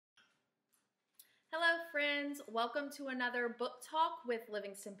friends. Welcome to another book talk with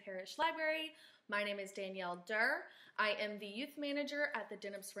Livingston Parish Library. My name is Danielle Durr. I am the youth manager at the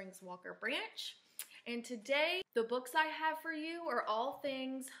Denham Springs Walker branch. And today, the books I have for you are all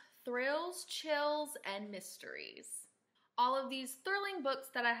things thrills, chills, and mysteries. All of these thrilling books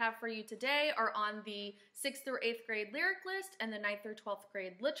that I have for you today are on the 6th through 8th grade lyric list and the 9th through 12th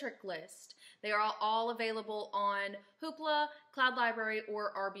grade literature list. They are all available on Hoopla, Cloud Library,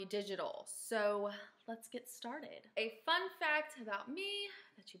 or RB Digital. So let's get started. A fun fact about me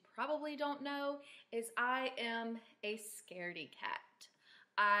that you probably don't know is I am a scaredy cat.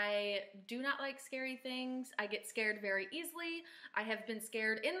 I do not like scary things. I get scared very easily. I have been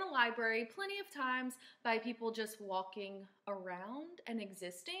scared in the library plenty of times by people just walking around and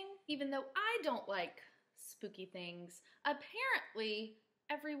existing. Even though I don't like spooky things, apparently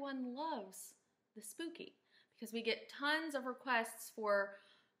everyone loves the spooky because we get tons of requests for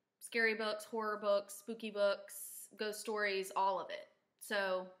scary books, horror books, spooky books, ghost stories, all of it.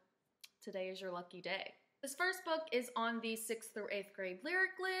 So today is your lucky day. This first book is on the 6th through 8th grade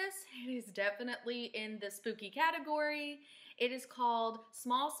lyric list. It is definitely in the spooky category. It is called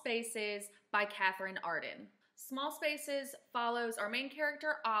Small Spaces by Catherine Arden. Small Spaces follows our main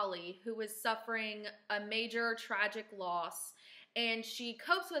character, Ollie, who is suffering a major tragic loss, and she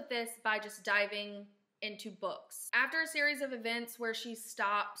copes with this by just diving into books. After a series of events where she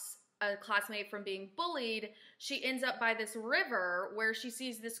stops a classmate from being bullied, she ends up by this river where she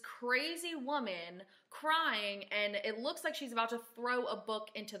sees this crazy woman crying, and it looks like she's about to throw a book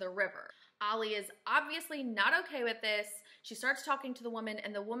into the river. Ollie is obviously not okay with this. She starts talking to the woman,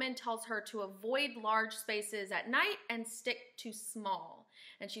 and the woman tells her to avoid large spaces at night and stick to small.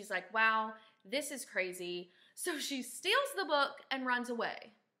 And she's like, wow, this is crazy. So she steals the book and runs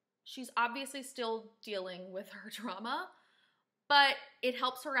away. She's obviously still dealing with her trauma, but it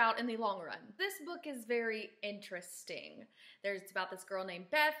helps her out in the long run. This book is very interesting. It's about this girl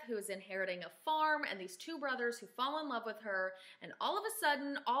named Beth who is inheriting a farm and these two brothers who fall in love with her, and all of a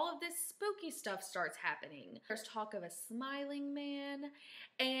sudden, all of this spooky stuff starts happening. There's talk of a smiling man,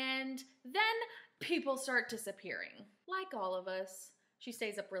 and then people start disappearing. Like all of us, she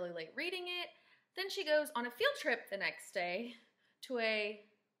stays up really late reading it, then she goes on a field trip the next day to a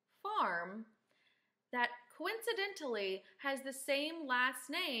farm that coincidentally has the same last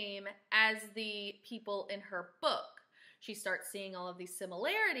name as the people in her book. She starts seeing all of these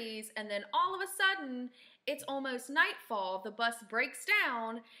similarities, and then all of a sudden, it's almost nightfall, the bus breaks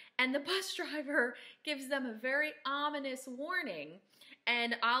down, and the bus driver gives them a very ominous warning.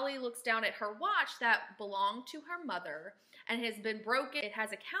 And Ollie looks down at her watch that belonged to her mother and has been broken. It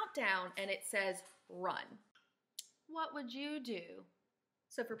has a countdown, and it says, run. What would you do?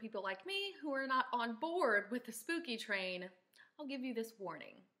 So for people like me who are not on board with the spooky train, I'll give you this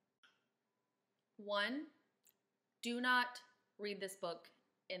warning. 1, do not read this book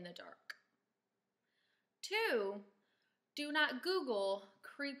in the dark. 2, do not Google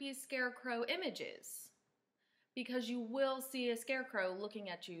creepy scarecrow images, because you will see a scarecrow looking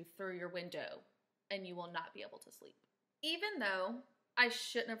at you through your window and you will not be able to sleep. Even though I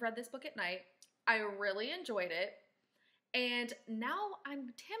shouldn't have read this book at night, I really enjoyed it. And now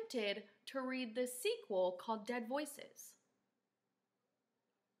I'm tempted to read the sequel called Dead Voices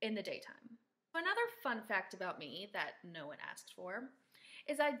in the daytime. Another fun fact about me that no one asked for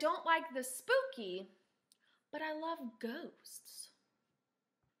is I don't like the spooky, but I love ghosts.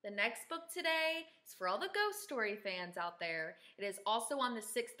 The next book today is for all the ghost story fans out there. It is also on the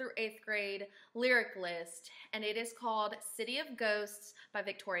 6th through 8th grade lyric list, and it is called City of Ghosts by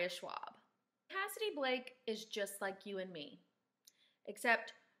Victoria Schwab. Cassidy Blake is just like you and me,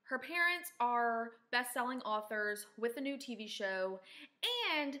 except her parents are best-selling authors with a new TV show,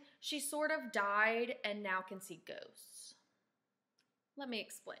 and she sort of died and now can see ghosts. Let me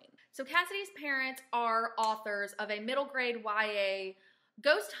explain. So Cassidy's parents are authors of a middle grade YA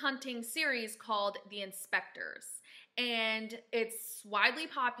ghost hunting series called The Inspectors, and it's widely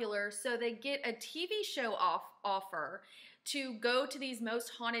popular, so they get a TV show offer to go to these most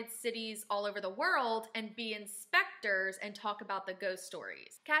haunted cities all over the world and be inspectors and talk about the ghost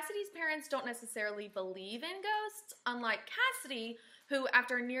stories. Cassidy's parents don't necessarily believe in ghosts, unlike Cassidy, who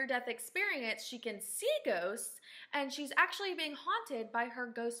after a near-death experience, she can see ghosts, and she's actually being haunted by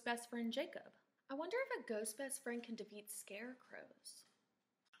her ghost best friend, Jacob. I wonder if a ghost best friend can defeat scarecrows.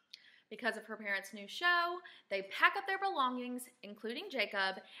 Because of her parents' new show, they pack up their belongings, including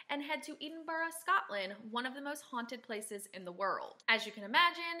Jacob, and head to Edinburgh, Scotland, one of the most haunted places in the world. As you can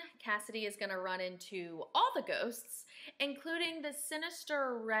imagine, Cassidy is going to run into all the ghosts, including the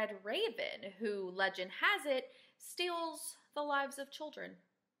sinister Red Raven, who, legend has it, steals the lives of children.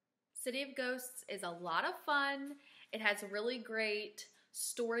 City of Ghosts is a lot of fun. It has really great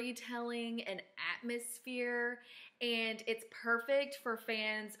storytelling and atmosphere, and it's perfect for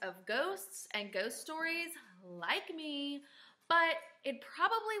fans of ghosts and ghost stories like me, but it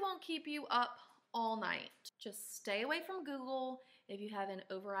probably won't keep you up all night. Just stay away from Google if you have an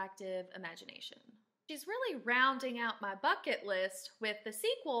overactive imagination. She's really rounding out my bucket list with the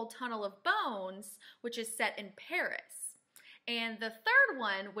sequel, Tunnel of Bones, which is set in Paris. And the third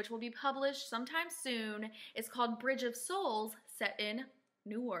one, which will be published sometime soon, is called Bridge of Souls, set in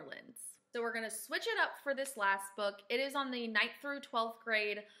New Orleans. So we're going to switch it up for this last book. It is on the 9th through 12th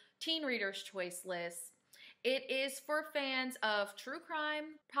grade Teen Reader's Choice list. It is for fans of true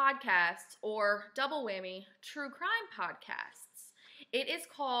crime podcasts or double whammy true crime podcasts. It is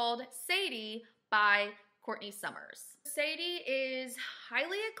called Sadie by Courtney Summers. Sadie is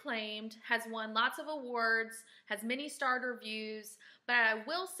highly acclaimed, has won lots of awards, has many starred reviews, but I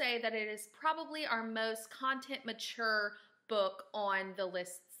will say that it is probably our most content mature book on the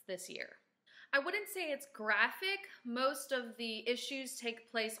lists this year. I wouldn't say it's graphic. Most of the issues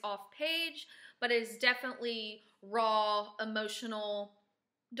take place off page, but it is definitely raw, emotional,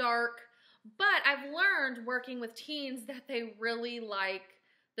 dark. But I've learned working with teens that they really like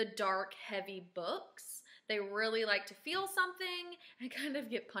the dark, heavy books. They really like to feel something and kind of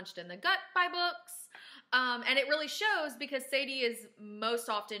get punched in the gut by books. And it really shows because Sadie is most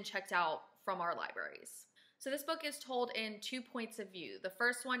often checked out from our libraries. So this book is told in 2 points of view. The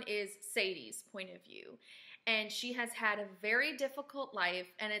first one is Sadie's point of view. And she has had a very difficult life,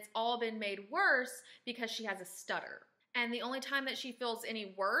 and it's all been made worse because she has a stutter. And the only time that she feels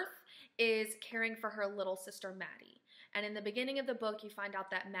any worth is caring for her little sister, Maddie. And in the beginning of the book, you find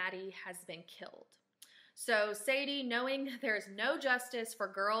out that Maddie has been killed. So Sadie, knowing that there's no justice for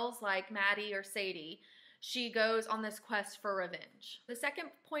girls like Maddie or Sadie, she goes on this quest for revenge. The second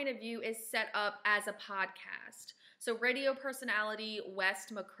point of view is set up as a podcast. So radio personality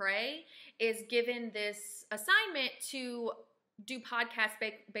West McCrae is given this assignment to do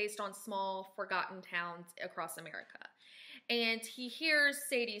podcasts based on small, forgotten towns across America. And he hears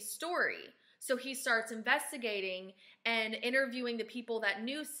Sadie's story. So he starts investigating and interviewing the people that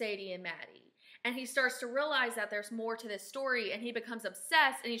knew Sadie and Maddie. And he starts to realize that there's more to this story, and he becomes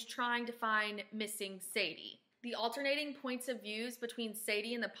obsessed, and he's trying to find missing Sadie. The alternating points of views between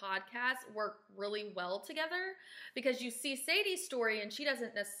Sadie and the podcast work really well together because you see Sadie's story and she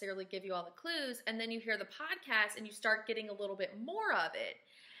doesn't necessarily give you all the clues, and then you hear the podcast and you start getting a little bit more of it.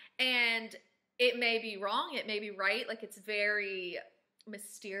 And it may be wrong, it may be right, like it's very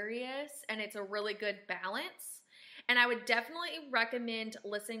mysterious and it's a really good balance. And I would definitely recommend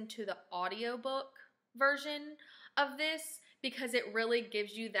listening to the audiobook version of this because it really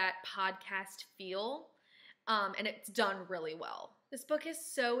gives you that podcast feel, and it's done really well. This book is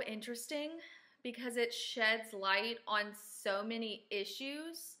so interesting because it sheds light on so many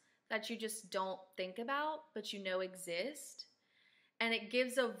issues that you just don't think about, but you know exist. And it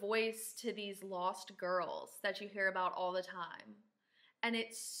gives a voice to these lost girls that you hear about all the time. And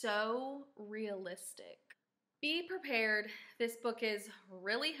it's so realistic. Be prepared. This book is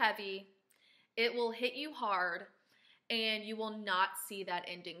really heavy. It will hit you hard, and you will not see that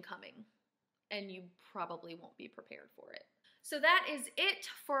ending coming. And you probably won't be prepared for it. So that is it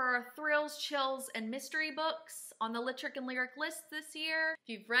for our thrills, chills, and mystery books on the Littrick and Lyric list this year. If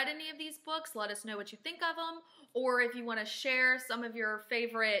you've read any of these books, let us know what you think of them. Or if you want to share some of your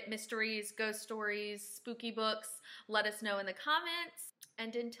favorite mysteries, ghost stories, spooky books, let us know in the comments.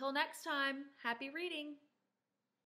 And until next time, happy reading!